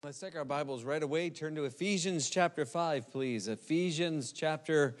Let's take our Bibles right away. Turn to Ephesians chapter 5, please. Ephesians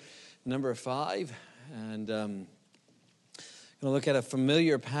chapter number 5. And going to look at a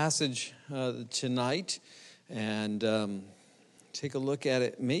familiar passage tonight and take a look at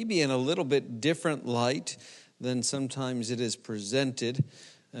it maybe in a little bit different light than sometimes it is presented.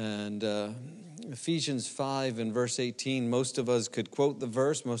 And Ephesians 5 and verse 18, most of us could quote the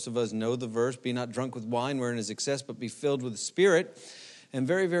verse. Most of us know the verse. Be not drunk with wine wherein is excess, but be filled with the Spirit. And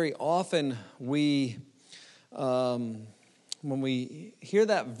very, very often when we hear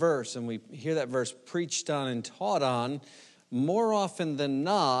that verse and we hear that verse preached on and taught on, more often than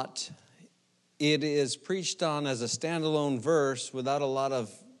not, it is preached on as a standalone verse without a lot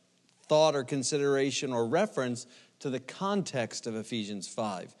of thought or consideration or reference to the context of Ephesians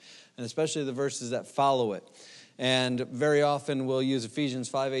 5, and especially the verses that follow it. And very often we'll use Ephesians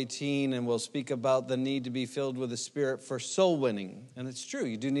 5:18 and we'll speak about the need to be filled with the Spirit for soul winning. And it's true,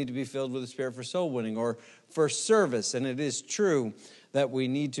 you do need to be filled with the Spirit for soul winning or for service. And it is true that we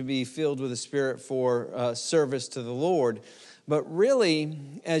need to be filled with the Spirit for service to the Lord. But really,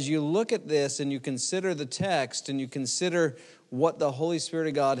 as you look at this and you consider the text and you consider what the Holy Spirit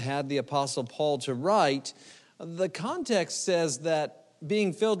of God had the Apostle Paul to write, the context says that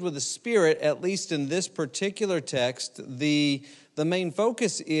being filled with the Spirit, at least in this particular text, the main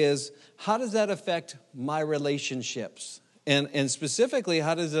focus is how does that affect my relationships? And specifically,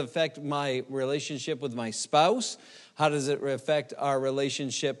 how does it affect my relationship with my spouse? How does it affect our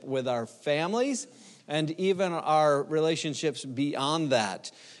relationship with our families? And even our relationships beyond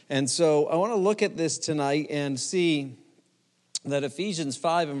that. And so I want to look at this tonight and see that Ephesians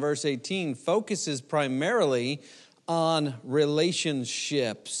 5 and verse 18 focuses primarily on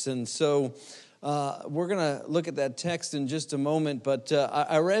relationships. And so we're going to look at that text in just a moment. But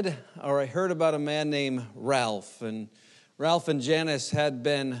I heard about a man named Ralph. And Ralph and Janice had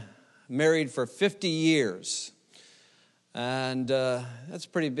been married for 50 years. And that's a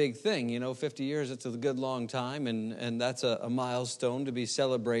pretty big thing. You know, 50 years, it's a good long time. And that's a milestone to be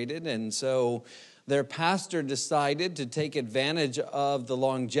celebrated. And so their pastor decided to take advantage of the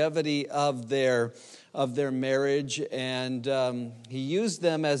longevity of their marriage, and he used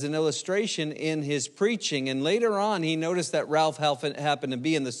them as an illustration in his preaching. And later on, he noticed that Ralph happened to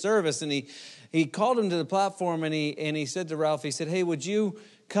be in the service, and he called him to the platform, and he said to Ralph, he said, "Hey, would you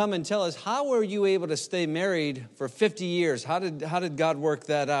come and tell us, how were you able to stay married for 50 years? How did God work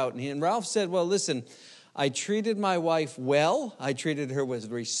that out?" And Ralph said, "Well, listen, I treated my wife well. I treated her with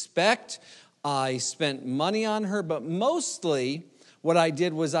respect. I spent money on her, but mostly what I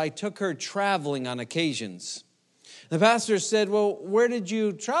did was I took her traveling on occasions." The pastor said, "Well, where did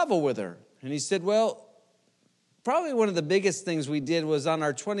you travel with her?" And he said, "Well, probably one of the biggest things we did was on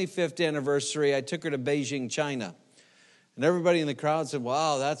our 25th anniversary, I took her to Beijing, China." And everybody in the crowd said,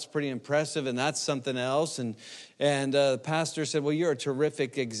 "Wow, that's pretty impressive, and that's something else." And the pastor said, "Well, you're a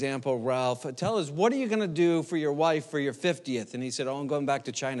terrific example, Ralph. Tell us, what are you going to do for your wife for your 50th? And he said, "Oh, I'm going back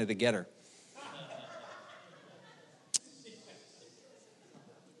to China to get her."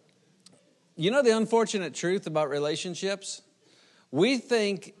 You know the unfortunate truth about relationships? We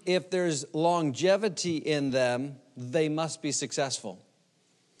think if there's longevity in them, they must be successful.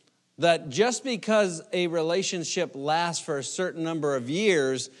 That just because a relationship lasts for a certain number of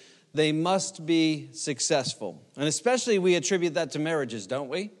years, they must be successful. And especially we attribute that to marriages, don't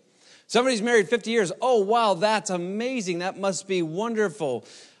we? Somebody's married 50 years. Oh, wow, that's amazing. That must be wonderful.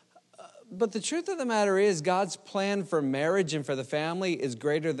 But the truth of the matter is God's plan for marriage and for the family is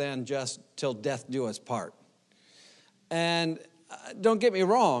greater than just till death do us part. And don't get me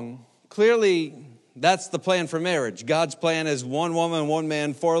wrong, clearly that's the plan for marriage. God's plan is one woman, one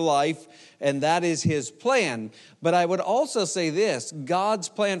man for life, and that is his plan. But I would also say this, God's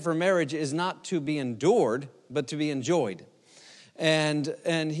plan for marriage is not to be endured, but to be enjoyed.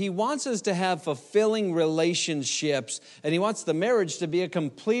 And he wants us to have fulfilling relationships, and he wants the marriage to be a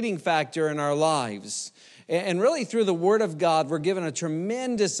completing factor in our lives. And really through the Word of God, we're given a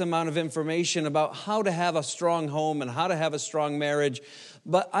tremendous amount of information about how to have a strong home and how to have a strong marriage.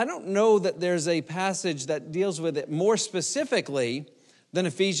 But I don't know that there's a passage that deals with it more specifically than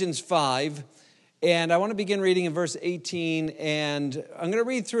Ephesians 5. And I want to begin reading in verse 18, and I'm going to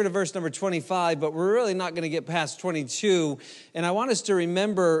read through to verse number 25, but we're really not going to get past 22. And I want us to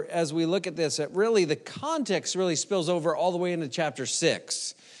remember as we look at this that really the context really spills over all the way into chapter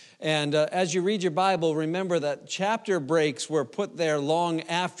 6. And as you read your Bible, remember that chapter breaks were put there long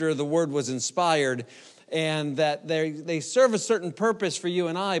after the word was inspired, and that they serve a certain purpose for you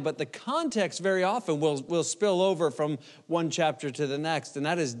and I, but the context very often will spill over from one chapter to the next, and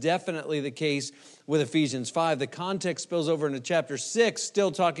that is definitely the case with Ephesians 5. The context spills over into chapter 6,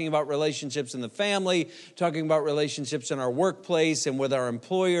 still talking about relationships in the family, talking about relationships in our workplace and with our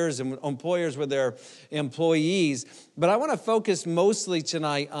employers and employers with their employees. But I want to focus mostly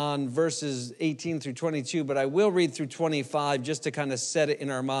tonight on verses 18 through 22, but I will read through 25 just to kind of set it in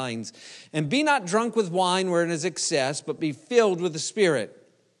our minds. And be not drunk with wine wherein is excess, but be filled with the Spirit,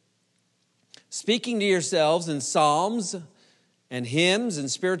 speaking to yourselves in psalms and hymns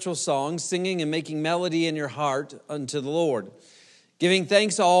and spiritual songs, singing and making melody in your heart unto the Lord, giving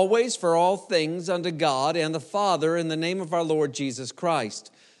thanks always for all things unto God and the Father in the name of our Lord Jesus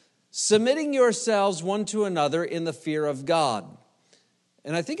Christ, submitting yourselves one to another in the fear of God.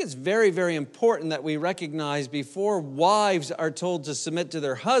 And I think it's very, very important that we recognize before wives are told to submit to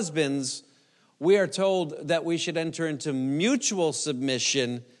their husbands, we are told that we should enter into mutual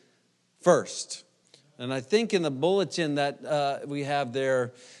submission first. And I think in the bulletin that we have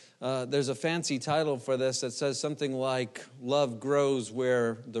there, there's a fancy title for this that says something like love grows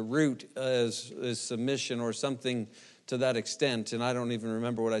where the root is submission, or something to that extent. And I don't even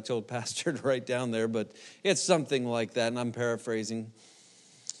remember what I told Pastor to write down there, but it's something like that, and I'm paraphrasing.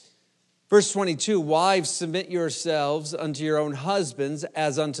 Verse 22, wives, submit yourselves unto your own husbands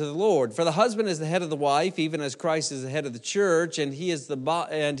as unto the Lord. For the husband is the head of the wife, even as Christ is the head of the church, and he is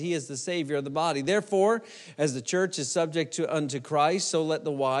the Savior of the body. Therefore, as the church is subject unto Christ, so let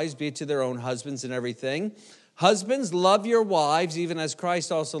the wives be to their own husbands in everything. Husbands, love your wives, even as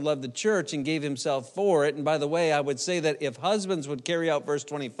Christ also loved the church and gave himself for it. And by the way, I would say that if husbands would carry out verse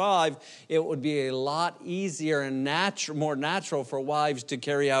 25, it would be a lot easier and more natural for wives to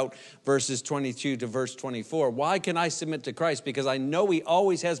carry out verses 22 to verse 24. Why can I submit to Christ? Because I know he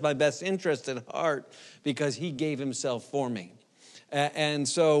always has my best interest at heart, because he gave himself for me. And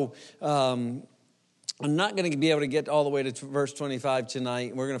so I'm not going to be able to get all the way to verse 25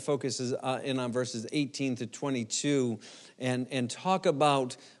 tonight. We're going to focus in on verses 18 to 22 and talk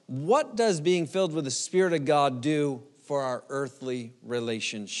about what does being filled with the Spirit of God do for our earthly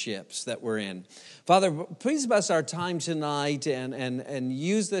relationships that we're in. Father, please bless our time tonight and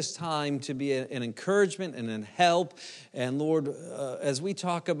use this time to be an encouragement and an help. And Lord, as we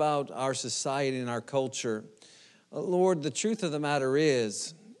talk about our society and our culture, Lord, the truth of the matter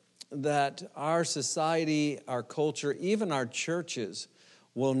is that our society, our culture, even our churches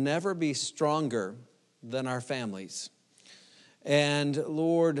will never be stronger than our families. And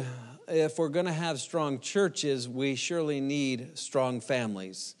Lord, if we're going to have strong churches, we surely need strong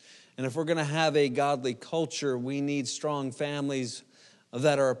families. And if we're going to have a godly culture, we need strong families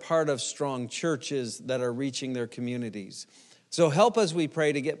that are a part of strong churches that are reaching their communities. So help us, we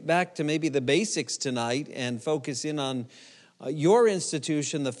pray, to get back to maybe the basics tonight and focus in on your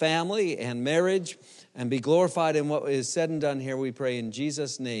institution, the family and marriage, and be glorified in what is said and done here, we pray in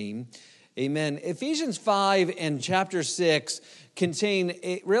Jesus' name. Amen. Ephesians 5 and chapter 6 contain,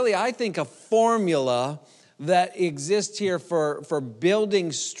 I think, a formula that exists here for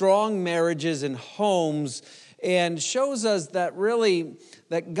building strong marriages and homes, and shows us that really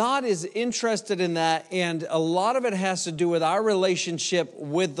that God is interested in that, and a lot of it has to do with our relationship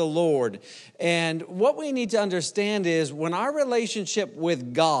with the Lord. And what we need to understand is when our relationship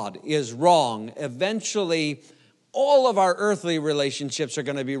with God is wrong, eventually all of our earthly relationships are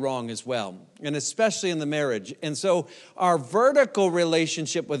going to be wrong as well, and especially in the marriage. And so our vertical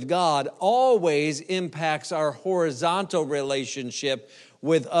relationship with God always impacts our horizontal relationship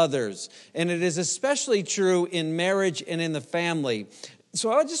with others. And it is especially true in marriage and in the family.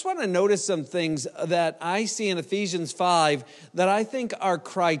 So I just want to notice some things that I see in Ephesians 5 that I think are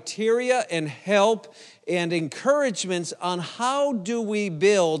criteria and help and encouragements on how do we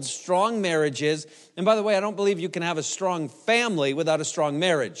build strong marriages. And by the way, I don't believe you can have a strong family without a strong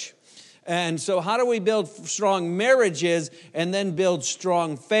marriage. And so how do we build strong marriages and then build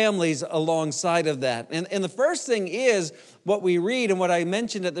strong families alongside of that? And the first thing is what we read, and what I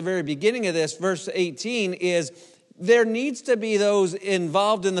mentioned at the very beginning of this, verse 18, is there needs to be those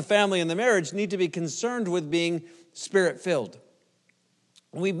involved in the family and the marriage need to be concerned with being Spirit-filled.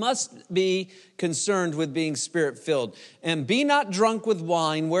 We must be concerned with being Spirit-filled. And be not drunk with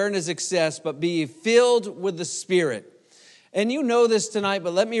wine, wherein is excess, but be filled with the Spirit. And you know this tonight,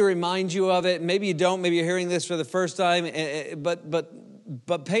 but let me remind you of it. Maybe you don't. Maybe you're hearing this for the first time.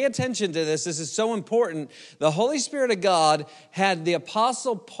 But pay attention to this. This is so important. The Holy Spirit of God had the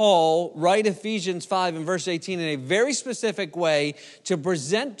Apostle Paul write Ephesians 5 and verse 18 in a very specific way to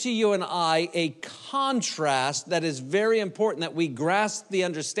present to you and I a contrast that is very important, that we grasp the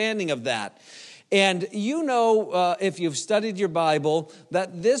understanding of that. And you know, if you've studied your Bible,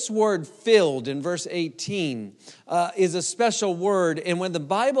 that this word filled in verse 18 is a special word. And when the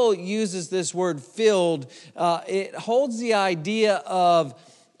Bible uses this word filled, it holds the idea of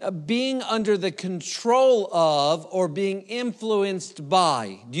being under the control of or being influenced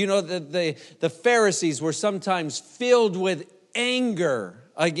by. Do you know that the Pharisees were sometimes filled with anger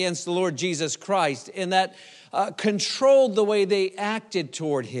against the Lord Jesus Christ, and that controlled the way they acted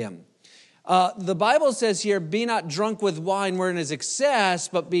toward him? The Bible says here, be not drunk with wine wherein is excess,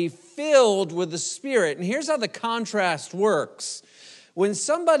 but be filled with the Spirit. And here's how the contrast works. When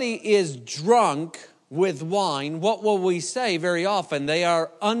somebody is drunk with wine, what will we say very often? They are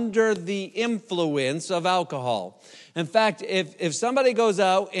under the influence of alcohol. In fact, if somebody goes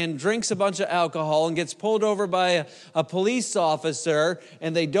out and drinks a bunch of alcohol and gets pulled over by a police officer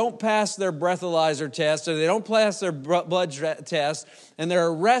and they don't pass their breathalyzer test or they don't pass their blood test and they're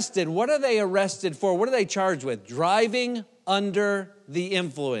arrested, what are they arrested for? What are they charged with? Driving under the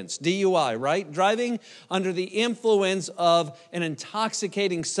influence. DUI, right? Driving under the influence of an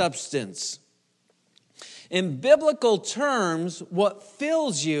intoxicating substance. In biblical terms, what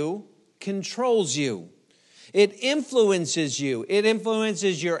fills you controls you. It influences you. It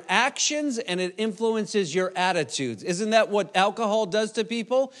influences your actions and it influences your attitudes. Isn't that what alcohol does to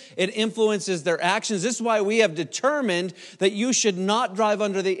people? It influences their actions. This is why we have determined that you should not drive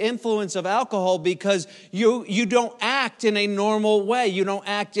under the influence of alcohol, because you don't act in a normal way. You don't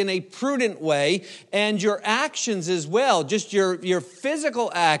act in a prudent way. And your actions as well, just your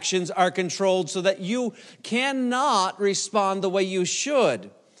physical actions are controlled so that you cannot respond the way you should.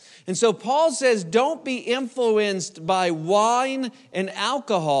 And so Paul says, don't be influenced by wine and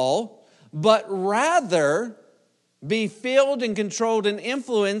alcohol, but rather be filled and controlled and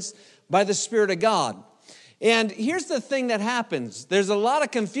influenced by the Spirit of God. And here's the thing that happens. There's a lot of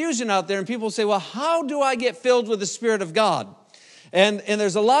confusion out there, and people say, well, how do I get filled with the Spirit of God? And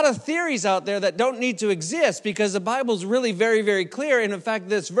there's a lot of theories out there that don't need to exist, because the Bible's really very, very clear. And in fact,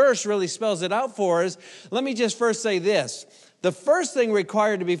 this verse really spells it out for us. Let me just first say this. The first thing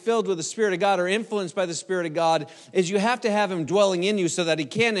required to be filled with the Spirit of God or influenced by the Spirit of God is you have to have Him dwelling in you so that He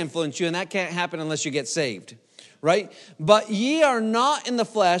can influence you, and that can't happen unless you get saved, right? But ye are not in the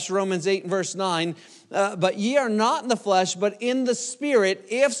flesh, Romans 8 and verse 9, but ye are not in the flesh, but in the Spirit,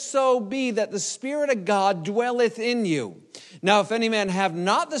 if so be that the Spirit of God dwelleth in you. Now, if any man have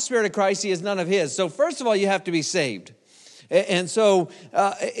not the Spirit of Christ, he is none of his. So first of all, you have to be saved. And so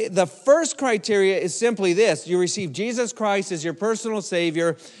the first criteria is simply this. You receive Jesus Christ as your personal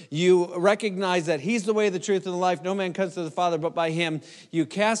Savior. You recognize that He's the way, the truth, and the life. No man comes to the Father but by Him. You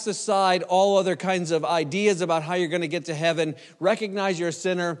cast aside all other kinds of ideas about how you're going to get to heaven. Recognize you're a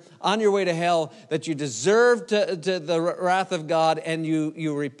sinner on your way to hell, that you deserve to the wrath of God, and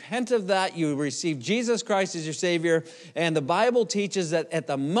you repent of that. You receive Jesus Christ as your Savior. And the Bible teaches that at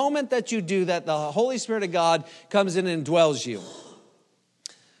the moment that you do that, the Holy Spirit of God comes in and dwells you.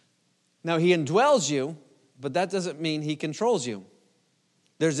 Now, He indwells you, but that doesn't mean He controls you.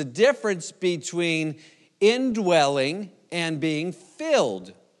 There's a difference between indwelling and being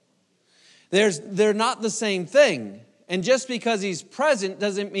filled. They're not the same thing. And just because He's present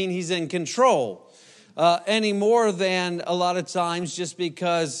doesn't mean He's in control. Any more than a lot of times just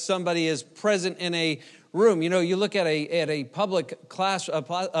because somebody is present in a room. You know, you look at a public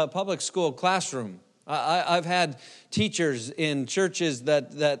school classroom. I've had teachers in churches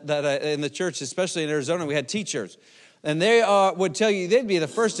that in the church, especially in Arizona, we had teachers. And they would tell you, they'd be the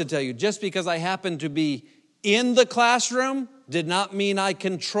first to tell you, just because I happened to be in the classroom did not mean I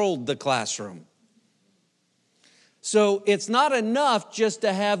controlled the classroom. So it's not enough just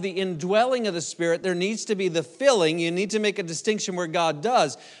to have the indwelling of the Spirit. There needs to be the filling. You need to make a distinction where God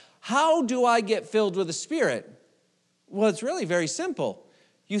does. How do I get filled with the Spirit? Well, it's really very simple.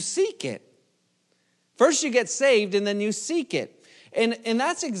 You seek it. First you get saved and then you seek it. And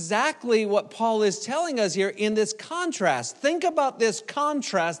that's exactly what Paul is telling us here in this contrast. Think about this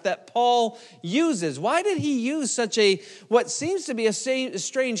contrast that Paul uses. Why did he use what seems to be a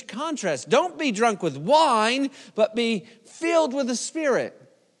strange contrast? Don't be drunk with wine, but be filled with the Spirit.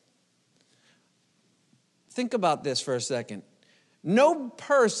 Think about this for a second. No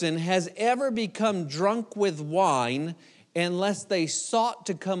person has ever become drunk with wine unless they sought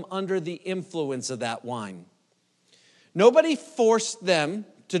to come under the influence of that wine. Nobody forced them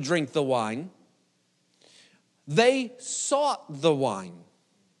to drink the wine. They sought the wine.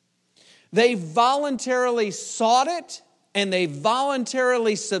 They voluntarily sought it, and they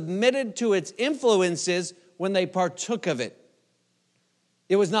voluntarily submitted to its influences when they partook of it.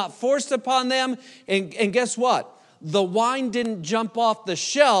 It was not forced upon them, and guess what? the wine didn't jump off the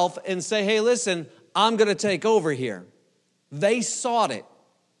shelf and say, hey, listen, I'm going to take over here. They sought it.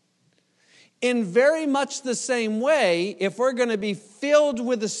 In very much the same way, if we're going to be filled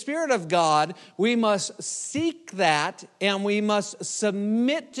with the Spirit of God, we must seek that and we must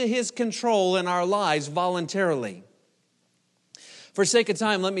submit to His control in our lives voluntarily. For sake of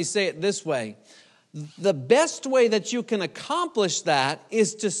time, let me say it this way. The best way that you can accomplish that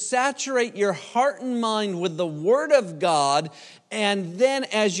is to saturate your heart and mind with the Word of God. And then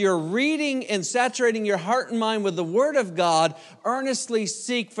as you're reading and saturating your heart and mind with the Word of God, earnestly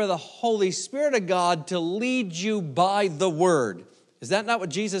seek for the Holy Spirit of God to lead you by the Word. Is that not what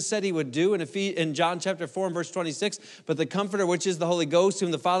Jesus said He would do in John chapter 4 and verse 26? But the Comforter, which is the Holy Ghost,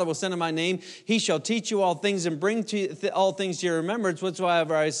 whom the Father will send in my name, He shall teach you all things and bring all things to your remembrance,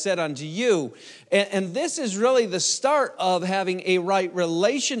 whatsoever I said unto you. And this is really the start of having a right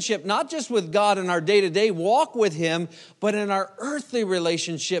relationship, not just with God in our day-to-day walk with Him, but in our earthly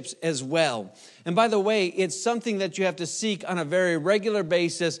relationships as well. And by the way, it's something that you have to seek on a very regular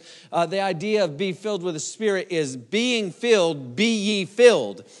basis. The idea of be filled with the Spirit is being filled, be ye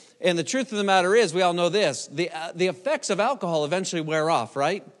filled. And the truth of the matter is, we all know this, the effects of alcohol eventually wear off,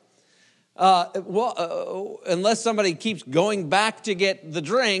 right? Unless somebody keeps going back to get the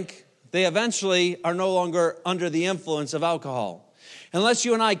drink, they eventually are no longer under the influence of alcohol. Unless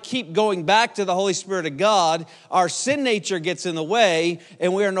you and I keep going back to the Holy Spirit of God, our sin nature gets in the way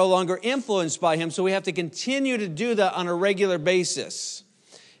and we are no longer influenced by Him. So we have to continue to do that on a regular basis.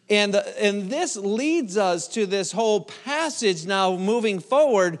 And this leads us to this whole passage now moving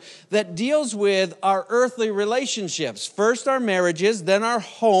forward that deals with our earthly relationships. First our marriages, then our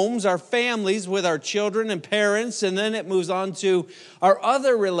homes, our families with our children and parents, and then it moves on to our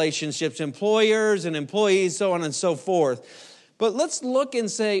other relationships, employers and employees, so on and so forth. But let's look and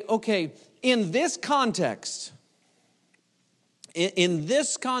say, okay, in this context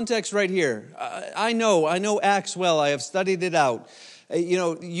right here, I know Acts well. I have studied it out.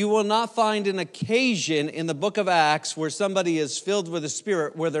 You will not find an occasion in the book of Acts where somebody is filled with the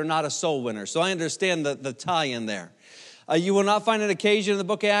Spirit where they're not a soul winner. So I understand the tie-in there. You will not find an occasion in the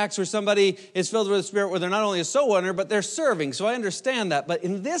book of Acts where somebody is filled with the Spirit where they're not only a soul winner, but they're serving. So I understand that. But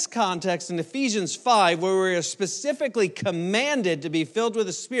in this context, in Ephesians 5, where we are specifically commanded to be filled with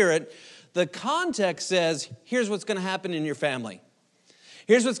the Spirit, the context says, here's what's going to happen in your family.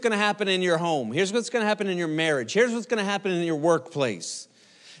 Here's what's going to happen in your home. Here's what's going to happen in your marriage. Here's what's going to happen in your workplace.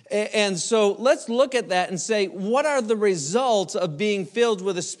 And so let's look at that and say, what are the results of being filled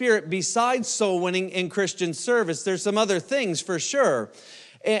with the Spirit besides soul winning in Christian service? There's some other things for sure.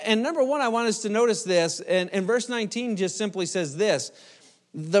 And number one, I want us to notice this. And verse 19 just simply says this.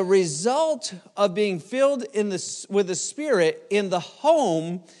 The result of being filled with the Spirit in the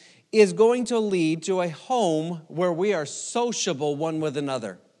home is going to lead to a home where we are sociable one with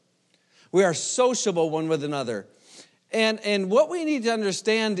another. We are sociable one with another. And what we need to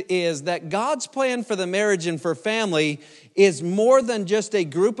understand is that God's plan for the marriage and for family is more than just a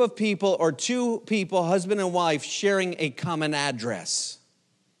group of people or two people, husband and wife, sharing a common address.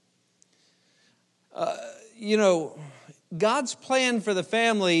 God's plan for the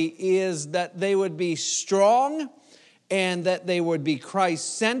family is that they would be strong and that they would be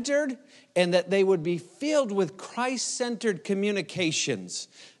Christ-centered and that they would be filled with Christ-centered communications.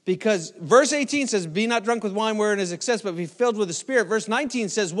 Because verse 18 says, be not drunk with wine wherein is excess, but be filled with the Spirit. Verse 19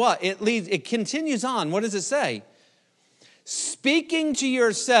 says what? It continues on. What does it say? Speaking to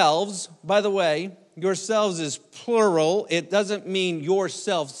yourselves, by the way, yourselves is plural. It doesn't mean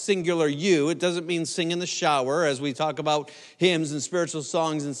yourself, singular you. It doesn't mean sing in the shower as we talk about hymns and spiritual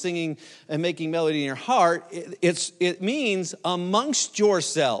songs and singing and making melody in your heart. It means amongst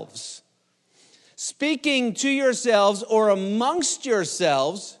yourselves. Speaking to yourselves or amongst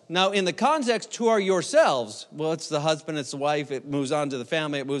yourselves. Now, in the context, who are yourselves? Well, it's the husband, it's the wife. It moves on to the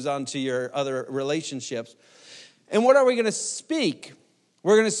family. It moves on to your other relationships. And what are we going to speak?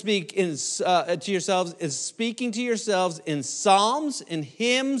 We're going to speak to yourselves, is speaking to yourselves in psalms, in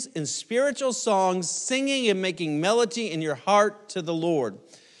hymns, in spiritual songs, singing and making melody in your heart to the Lord.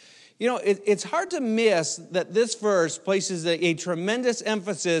 It's hard to miss that this verse places a tremendous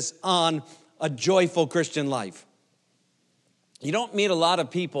emphasis on a joyful Christian life. You don't meet a lot of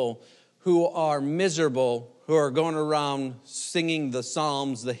people who are miserable, who are going around singing the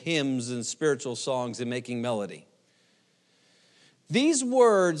psalms, the hymns, and spiritual songs and making melody. These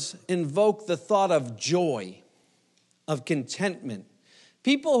words invoke the thought of joy, of contentment.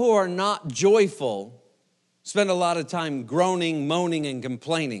 People who are not joyful spend a lot of time groaning, moaning, and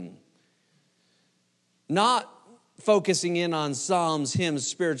complaining. Not focusing in on psalms, hymns,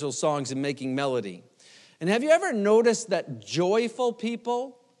 spiritual songs, and making melody. And have you ever noticed that joyful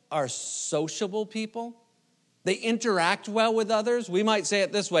people are sociable people? They interact well with others. We might say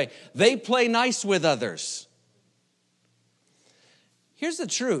it this way: they play nice with others. Here's the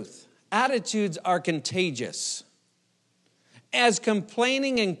truth. Attitudes are contagious. As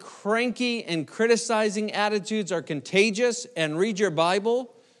complaining and cranky and criticizing attitudes are contagious, and read your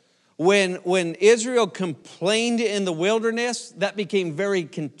Bible, when Israel complained in the wilderness, that became very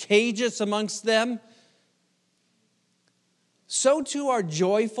contagious amongst them. So too are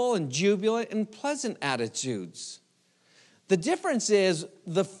joyful and jubilant and pleasant attitudes. The difference is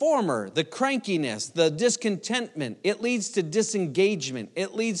the former, the crankiness, the discontentment. It leads to disengagement.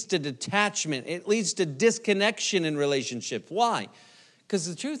 It leads to detachment. It leads to disconnection in relationship. Why? Because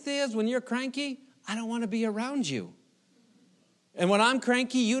the truth is, when you're cranky, I don't want to be around you. And when I'm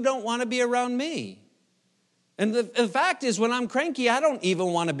cranky, you don't want to be around me. And the fact is, when I'm cranky, I don't even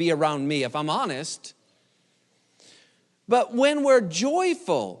want to be around me, if I'm honest. But when we're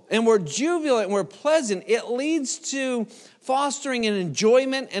joyful and we're jubilant and we're pleasant, it leads to fostering an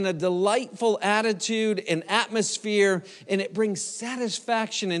enjoyment and a delightful attitude and atmosphere, and it brings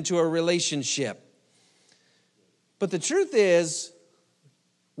satisfaction into a relationship. But the truth is,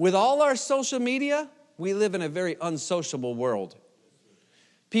 with all our social media, we live in a very unsociable world.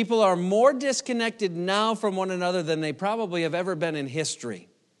 People are more disconnected now from one another than they probably have ever been in history.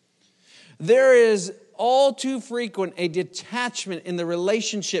 There is all too frequent a detachment in the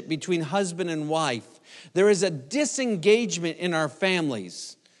relationship between husband and wife. There is a disengagement in our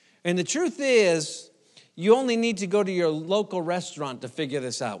families. And the truth is, you only need to go to your local restaurant to figure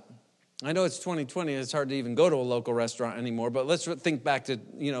this out. I know it's 2020 and it's hard to even go to a local restaurant anymore, but let's think back to,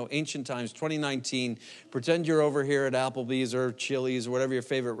 ancient times, 2019. Pretend you're over here at Applebee's or Chili's or whatever your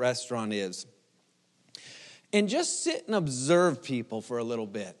favorite restaurant is. And just sit and observe people for a little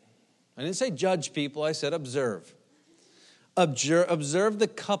bit. I didn't say judge people, I said observe. Observe the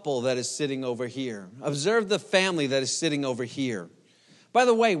couple that is sitting over here. Observe the family that is sitting over here. By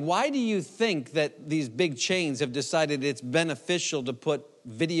the way, why do you think that these big chains have decided it's beneficial to put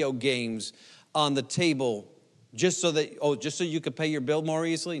video games on the table just so you could pay your bill more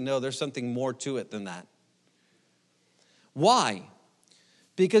easily? No, there's something more to it than that. Why?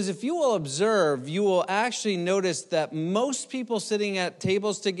 Because if you will observe, you will actually notice that most people sitting at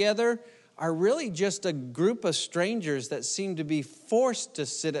tables together are really just a group of strangers that seem to be forced to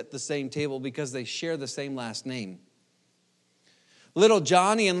sit at the same table because they share the same last name. Little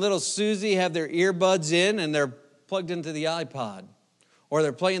Johnny and little Susie have their earbuds in and they're plugged into the iPod. Or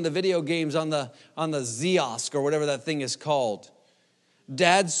they're playing the video games on the Ziosk or whatever that thing is called.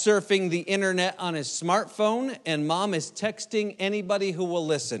 Dad's surfing the internet on his smartphone and mom is texting anybody who will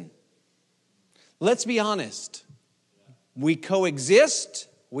listen. Let's be honest. We coexist,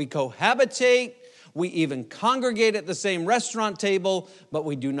 we cohabitate, we even congregate at the same restaurant table, but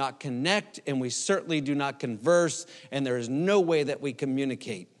we do not connect and we certainly do not converse, and there is no way that we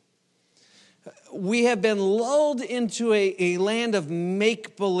communicate. We have been lulled into a land of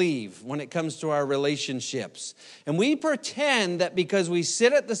make-believe when it comes to our relationships. And we pretend that because we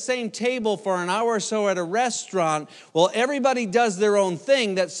sit at the same table for an hour or so at a restaurant, while everybody does their own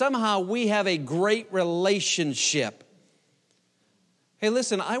thing, that somehow we have a great relationship. Hey,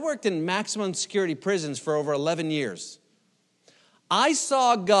 listen, I worked in maximum security prisons for over 11 years. I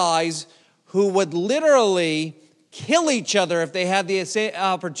saw guys who would literally kill each other if they had the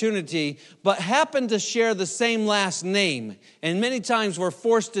opportunity, but happened to share the same last name. And many times were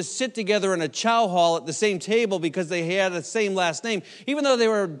forced to sit together in a chow hall at the same table because they had the same last name, even though they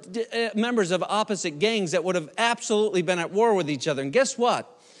were members of opposite gangs that would have absolutely been at war with each other. And guess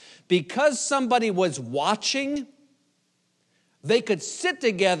what? Because somebody was watching, they could sit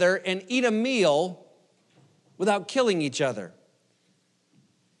together and eat a meal without killing each other.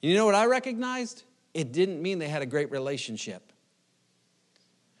 You know what I recognized? It didn't mean they had a great relationship.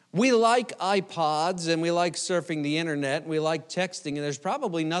 We like iPods and we like surfing the internet, and we like texting, and there's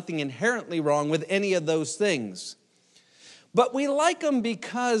probably nothing inherently wrong with any of those things. But we like them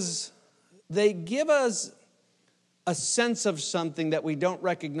because they give us a sense of something that we don't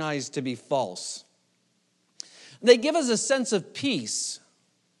recognize to be false. They give us a sense of peace.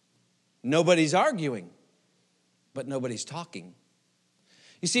 Nobody's arguing, but nobody's talking.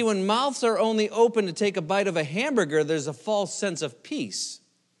 You see, when mouths are only open to take a bite of a hamburger, there's a false sense of peace.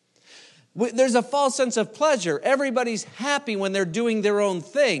 There's a false sense of pleasure. Everybody's happy when they're doing their own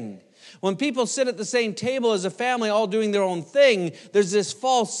thing. When people sit at the same table as a family all doing their own thing, there's this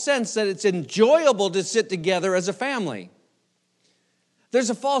false sense that it's enjoyable to sit together as a family.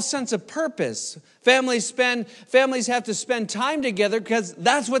 There's a false sense of purpose. Families have to spend time together because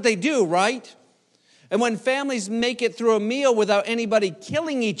that's what they do, right? And when families make it through a meal without anybody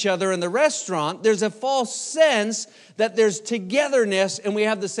killing each other in the restaurant, there's a false sense that there's togetherness and we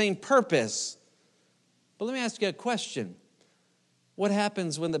have the same purpose. But let me ask you a question. What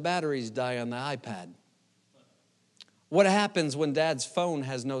happens when the batteries die on the iPad? What happens when dad's phone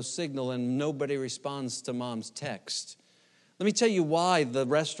has no signal and nobody responds to mom's text? Let me tell you why the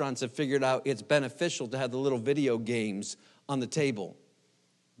restaurants have figured out it's beneficial to have the little video games on the table.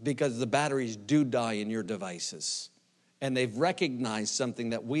 Because the batteries do die in your devices. And they've recognized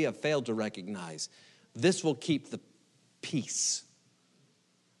something that we have failed to recognize. This will keep the peace.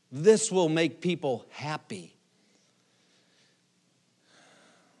 This will make people happy.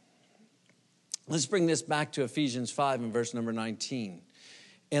 Let's bring this back to Ephesians 5 and verse number 19.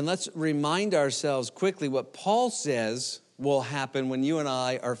 And let's remind ourselves quickly what Paul says will happen when you and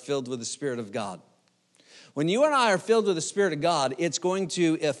I are filled with the Spirit of God. When you and I are filled with the Spirit of God, it's going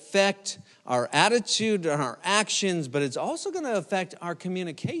to affect our attitude and our actions, but it's also going to affect our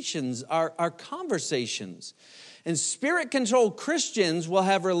communications, our conversations. And Spirit-controlled Christians will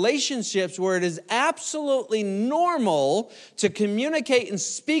have relationships where it is absolutely normal to communicate and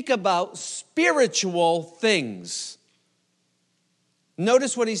speak about spiritual things.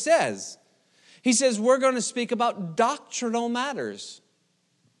 Notice what he says. He says we're going to speak about doctrinal matters.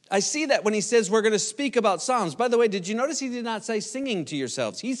 I see that when he says we're going to speak about Psalms. By the way, did you notice he did not say singing to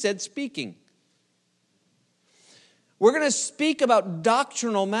yourselves? He said speaking. We're going to speak about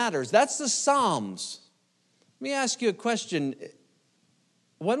doctrinal matters. That's the Psalms. Let me ask you a question.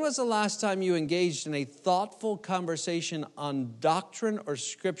 When was the last time you engaged in a thoughtful conversation on doctrine or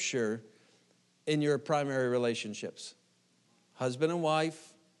scripture in your primary relationships? Husband and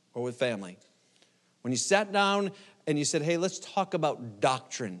wife or with family? When you sat down and you said, hey, let's talk about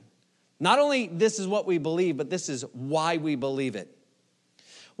doctrine. Not only this is what we believe, but this is why we believe it.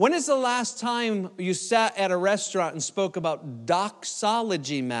 When is the last time you sat at a restaurant and spoke about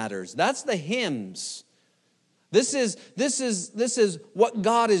doxology matters? That's the hymns. This is what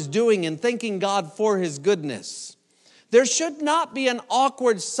God is doing and thanking God for His goodness. There should not be an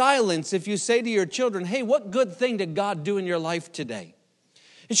awkward silence if you say to your children, hey, what good thing did God do in your life today?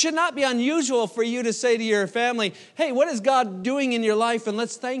 It should not be unusual for you to say to your family, hey, what is God doing in your life? And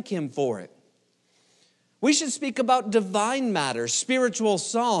let's thank Him for it. We should speak about divine matters, spiritual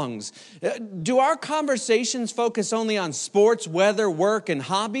songs. Do our conversations focus only on sports, weather, work, and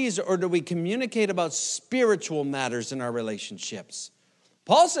hobbies, or do we communicate about spiritual matters in our relationships?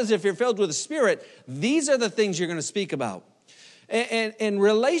 Paul says if you're filled with the Spirit, these are the things you're going to speak about. And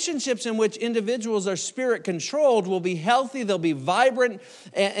relationships in which individuals are Spirit-controlled will be healthy, they'll be vibrant,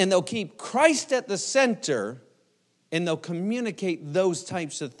 and they'll keep Christ at the center, and they'll communicate those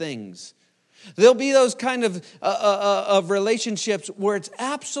types of things. There'll be those kind of relationships where it's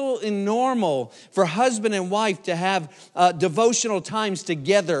absolutely normal for husband and wife to have devotional times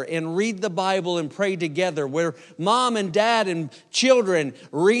together and read the Bible and pray together, where mom and dad and children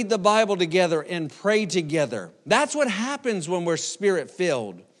read the Bible together and pray together. That's what happens when we're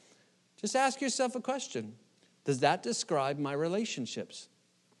Spirit-filled. Just ask yourself a question. Does that describe my relationships?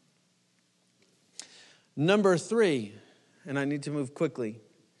 Number 3, and I need to move quickly.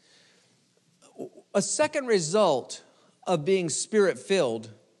 A second result of being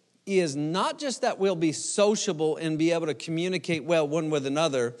Spirit-filled is not just that we'll be sociable and be able to communicate well one with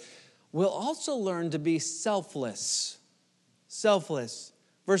another, we'll also learn to be selfless. Selfless.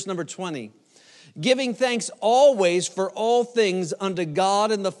 Verse number 20. Giving thanks always for all things unto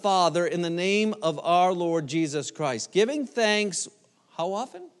God and the Father in the name of our Lord Jesus Christ. Giving thanks, how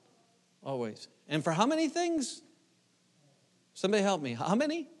often? Always. And for how many things? Somebody help me. How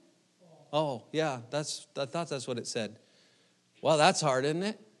many? Oh, yeah, I thought that's what it said. Well, that's hard, isn't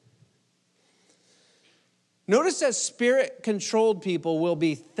it? Notice that Spirit-controlled people will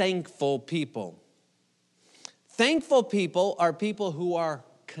be thankful people. Thankful people are people who are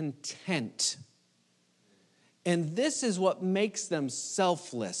content. And this is what makes them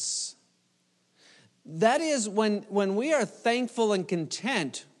selfless. That is, when we are thankful and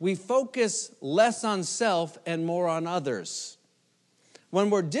content, we focus less on self and more on others. When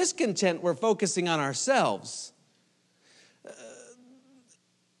we're discontent, we're focusing on ourselves.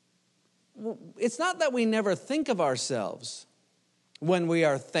 It's not that we never think of ourselves when we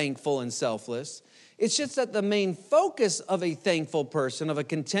are thankful and selfless. It's just that the main focus of a thankful person, of a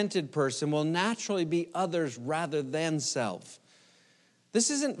contented person, will naturally be others rather than self. This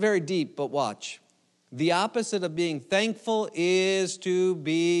isn't very deep, but watch. The opposite of being thankful is to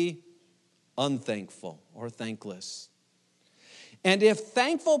be unthankful or thankless. And if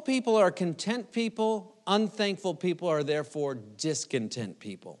thankful people are content people, unthankful people are therefore discontent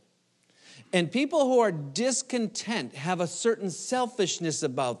people. And people who are discontent have a certain selfishness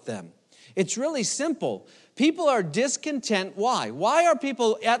about them. It's really simple. People are discontent. Why? Why are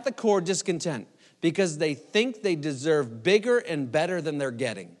people at the core discontent? Because they think they deserve bigger and better than they're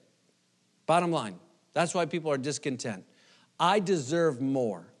getting. Bottom line, that's why people are discontent. I deserve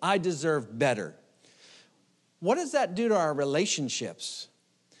more. I deserve better. What does that do to our relationships?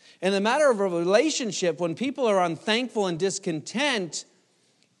 In the matter of a relationship, when people are unthankful and discontent,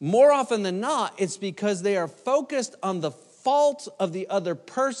 more often than not, it's because they are focused on the fault of the other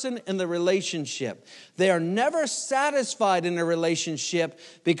person in the relationship. They are never satisfied in a relationship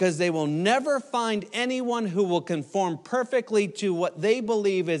because they will never find anyone who will conform perfectly to what they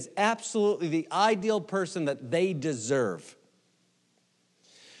believe is absolutely the ideal person that they deserve.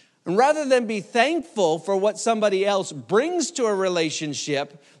 And rather than be thankful for what somebody else brings to a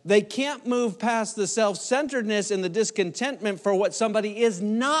relationship, they can't move past the self-centeredness and the discontentment for what somebody is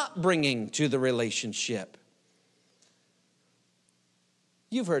not bringing to the relationship.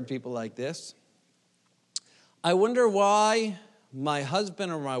 You've heard people like this. I wonder why my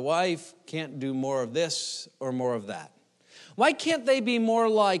husband or my wife can't do more of this or more of that. Why can't they be more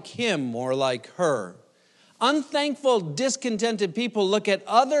like him or like her? Unthankful, discontented people look at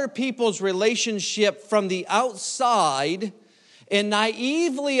other people's relationship from the outside and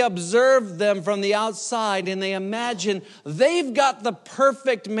naively observe them from the outside, and they imagine they've got the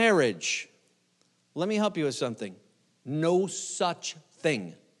perfect marriage. Let me help you with something. No such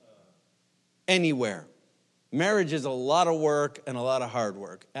thing anywhere. Marriage is a lot of work and a lot of hard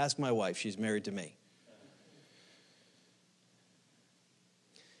work. Ask my wife. She's married to me.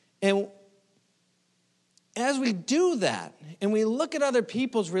 And as we do that, and we look at other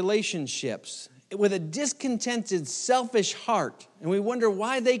people's relationships with a discontented, selfish heart, and we wonder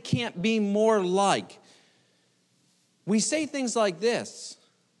why they can't be more like, we say things like this.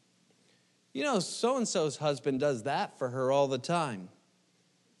 You know, so-and-so's husband does that for her all the time.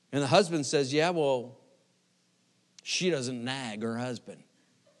 And the husband says, yeah, well, she doesn't nag her husband.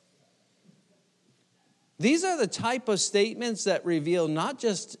 These are the type of statements that reveal not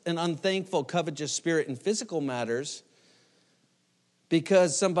just an unthankful, covetous spirit in physical matters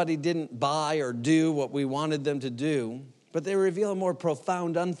because somebody didn't buy or do what we wanted them to do, but they reveal a more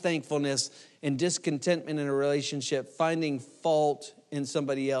profound unthankfulness and discontentment in a relationship, finding fault in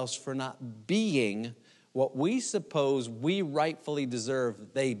somebody else for not being what we suppose we rightfully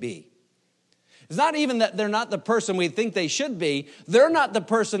deserve they be. It's not even that they're not the person we think they should be. They're not the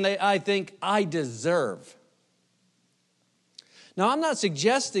person I think I deserve. Now, I'm not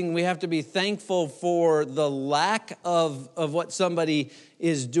suggesting we have to be thankful for the lack of what somebody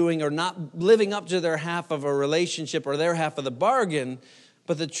is doing or not living up to their half of a relationship or their half of the bargain.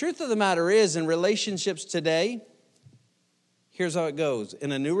 But the truth of the matter is, in relationships today, here's how it goes.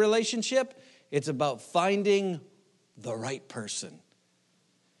 In a new relationship, it's about finding the right person.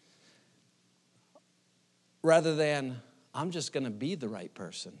 Rather than, I'm just going to be the right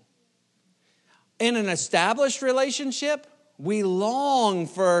person. In an established relationship, we long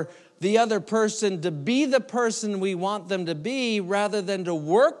for the other person to be the person we want them to be rather than to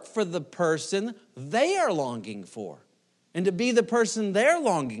work for the person they are longing for and to be the person they're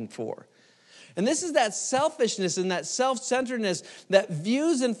longing for. And this is that selfishness and that self-centeredness that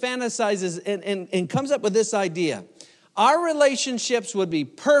views and fantasizes and comes up with this idea. Our relationships would be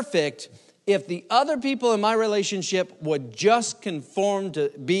perfect if the other people in my relationship would just conform to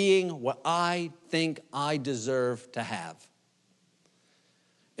being what I think I deserve to have.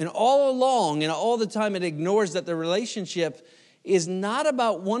 And all along and all the time it ignores that the relationship is not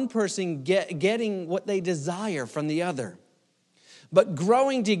about one person getting what they desire from the other, but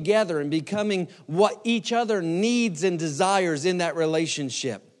growing together and becoming what each other needs and desires in that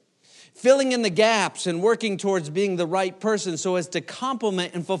relationship. Filling in the gaps and working towards being the right person so as to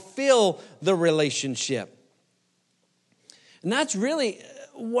complement and fulfill the relationship. And that's really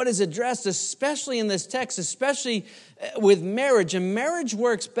what is addressed, especially in this text, especially with marriage. And marriage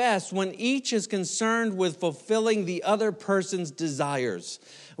works best when each is concerned with fulfilling the other person's desires.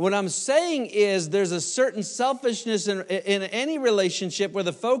 What I'm saying is there's a certain selfishness in any relationship where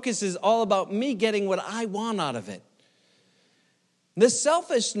the focus is all about me getting what I want out of it. This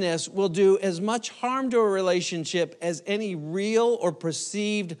selfishness will do as much harm to a relationship as any real or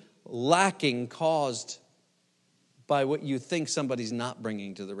perceived lacking caused by what you think somebody's not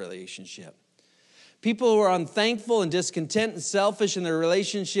bringing to the relationship. People who are unthankful and discontent and selfish in their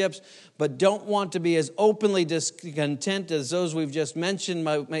relationships, but don't want to be as openly discontent as those we've just mentioned,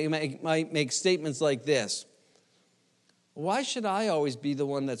 might make statements like this. Why should I always be the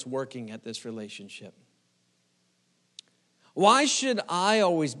one that's working at this relationship? Why should I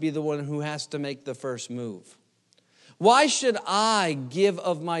always be the one who has to make the first move? Why should I give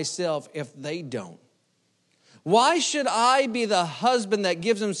of myself if they don't? Why should I be the husband that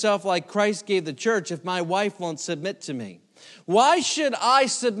gives himself like Christ gave the church if my wife won't submit to me? Why should I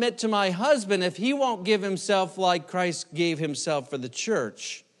submit to my husband if he won't give himself like Christ gave himself for the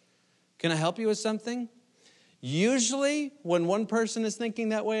church? Can I help you with something? Usually, when one person is thinking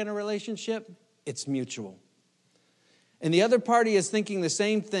that way in a relationship, it's mutual. And the other party is thinking the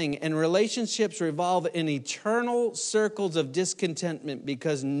same thing. And relationships revolve in eternal circles of discontentment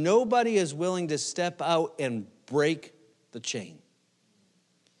because nobody is willing to step out and break the chain.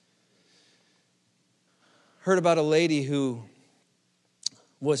 Heard about a lady who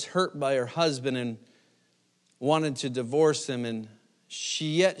was hurt by her husband and wanted to divorce him. And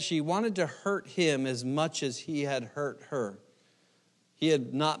yet she wanted to hurt him as much as he had hurt her. He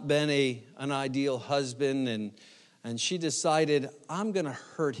had not been an ideal husband, and she decided, I'm going to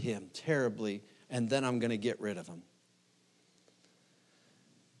hurt him terribly, and then I'm going to get rid of him.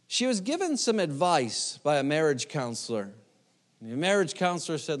 She was given some advice by a marriage counselor. The marriage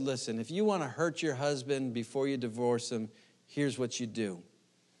counselor said, listen, if you want to hurt your husband before you divorce him, here's what you do.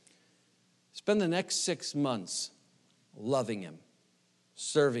 Spend the next 6 months loving him,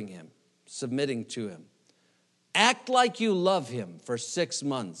 serving him, submitting to him. Act like you love him for 6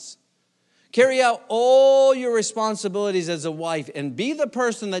 months. Carry out all your responsibilities as a wife and be the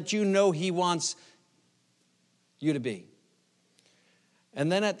person that you know he wants you to be.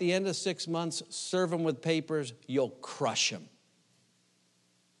 And then at the end of 6 months, serve him with papers, you'll crush him.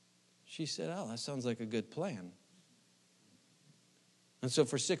 She said, oh, that sounds like a good plan. And so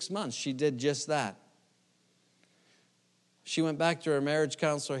for 6 months, she did just that. She went back to her marriage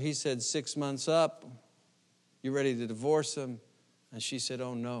counselor. He said, 6 months up, you ready to divorce him? And she said,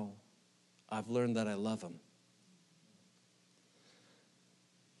 oh no, I've learned that I love him.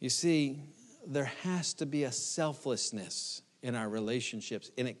 You see, there has to be a selflessness in our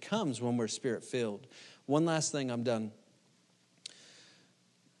relationships, and it comes when we're Spirit-filled. One last thing, I'm done.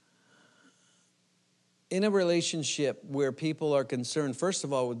 In a relationship where people are concerned, first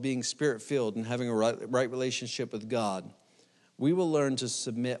of all, with being Spirit-filled and having a right relationship with God, we will learn to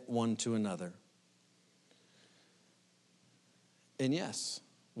submit one to another. And yes,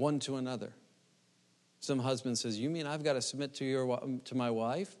 one to another. Some husband says, you mean I've got to submit to my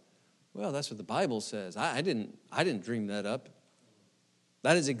wife? Well, that's what the Bible says. I didn't dream that up.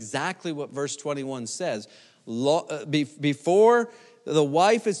 That is exactly what verse 21 says. Before the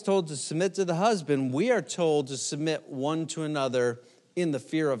wife is told to submit to the husband, we are told to submit one to another in the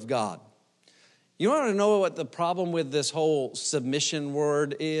fear of God. You want to know what the problem with this whole submission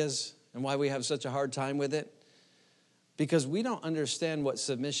word is and why we have such a hard time with it? Because we don't understand what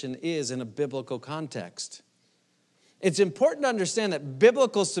submission is in a biblical context. It's important to understand that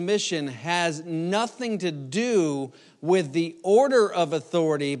biblical submission has nothing to do with the order of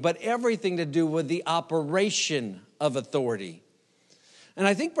authority, but everything to do with the operation of authority. And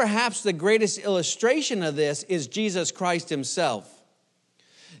I think perhaps the greatest illustration of this is Jesus Christ himself.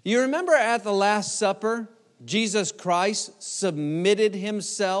 You remember at the Last Supper, Jesus Christ submitted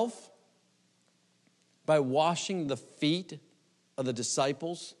himself by washing the feet of the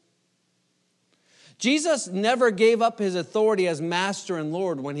disciples. Jesus never gave up his authority as master and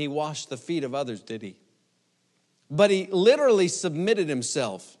Lord when he washed the feet of others, did he? But he literally submitted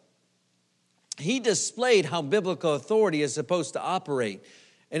himself. He displayed how biblical authority is supposed to operate,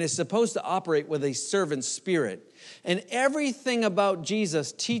 and it's supposed to operate with a servant spirit. And everything about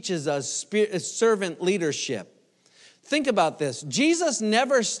Jesus teaches us servant leadership. Think about this. Jesus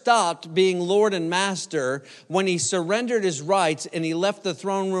never stopped being Lord and Master when he surrendered his rights and he left the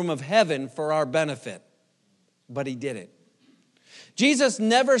throne room of heaven for our benefit. But he did it. Jesus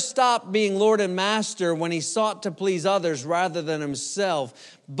never stopped being Lord and Master when he sought to please others rather than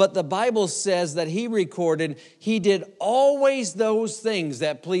himself. But the Bible says that he recorded he did always those things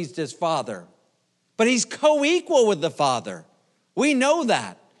that pleased his Father. But he's co-equal with the Father. We know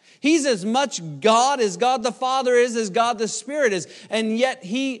that. He's as much God as God the Father is, as God the Spirit is. And yet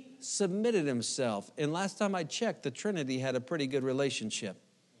he submitted himself. And last time I checked, the Trinity had a pretty good relationship.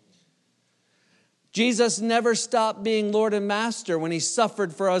 Jesus never stopped being Lord and Master when he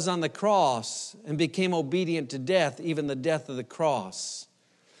suffered for us on the cross and became obedient to death, even the death of the cross.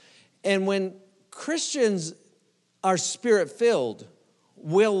 And when Christians are Spirit-filled,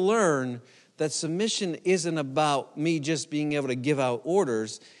 we'll learn that submission isn't about me just being able to give out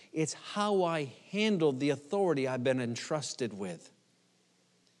orders. It's how I handle the authority I've been entrusted with.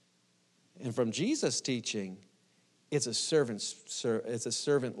 And from Jesus' teaching, it's a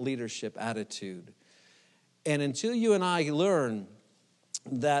servant leadership attitude. And until you and I learn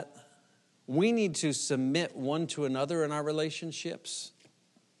that we need to submit one to another in our relationships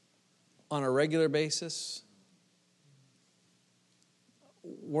on a regular basis,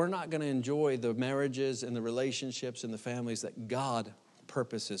 we're not going to enjoy the marriages and the relationships and the families that God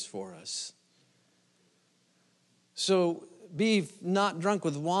purposes for us. So be not drunk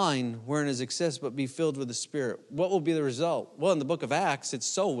with wine wherein is excess, but be filled with the Spirit. What will be the result? Well, in the book of Acts, it's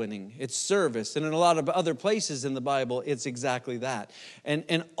soul winning, it's service. And in a lot of other places in the Bible, it's exactly that.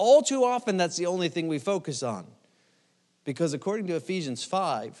 And all too often, that's the only thing we focus on. Because according to Ephesians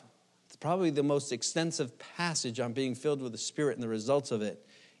 5, it's probably the most extensive passage on being filled with the Spirit and the results of it.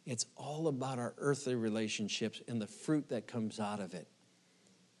 It's all about our earthly relationships and the fruit that comes out of it.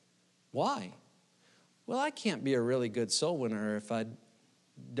 Why? Well, I can't be a really good soul winner if I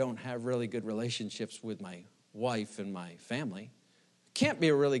don't have really good relationships with my wife and my family. I can't be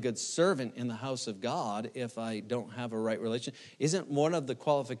a really good servant in the house of God if I don't have a right relationship. Isn't one of the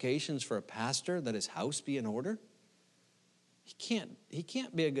qualifications for a pastor that his house be in order? He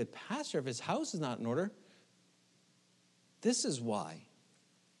can't be a good pastor if his house is not in order. This is why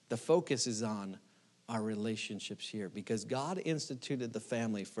the focus is on our relationships here, because God instituted the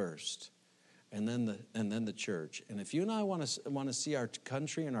family first. And then the church. And if you and I want to see our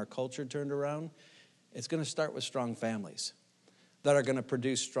country and our culture turned around, it's going to start with strong families that are going to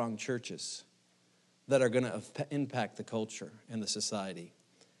produce strong churches that are going to impact the culture and the society.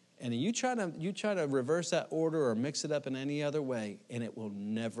 And you try to reverse that order or mix it up in any other way, and it will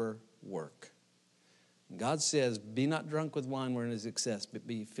never work. God says, "Be not drunk with wine wherein is excess, but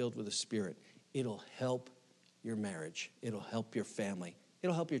be filled with the Spirit." It'll help your marriage. It'll help your family.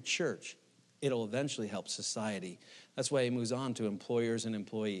 It'll help your church. It'll eventually help society. That's why he moves on to employers and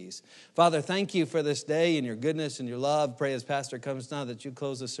employees. Father, thank you for this day and your goodness and your love. Pray as Pastor comes now that you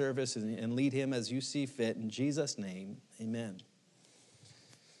close the service and lead him as you see fit. In Jesus' name, amen.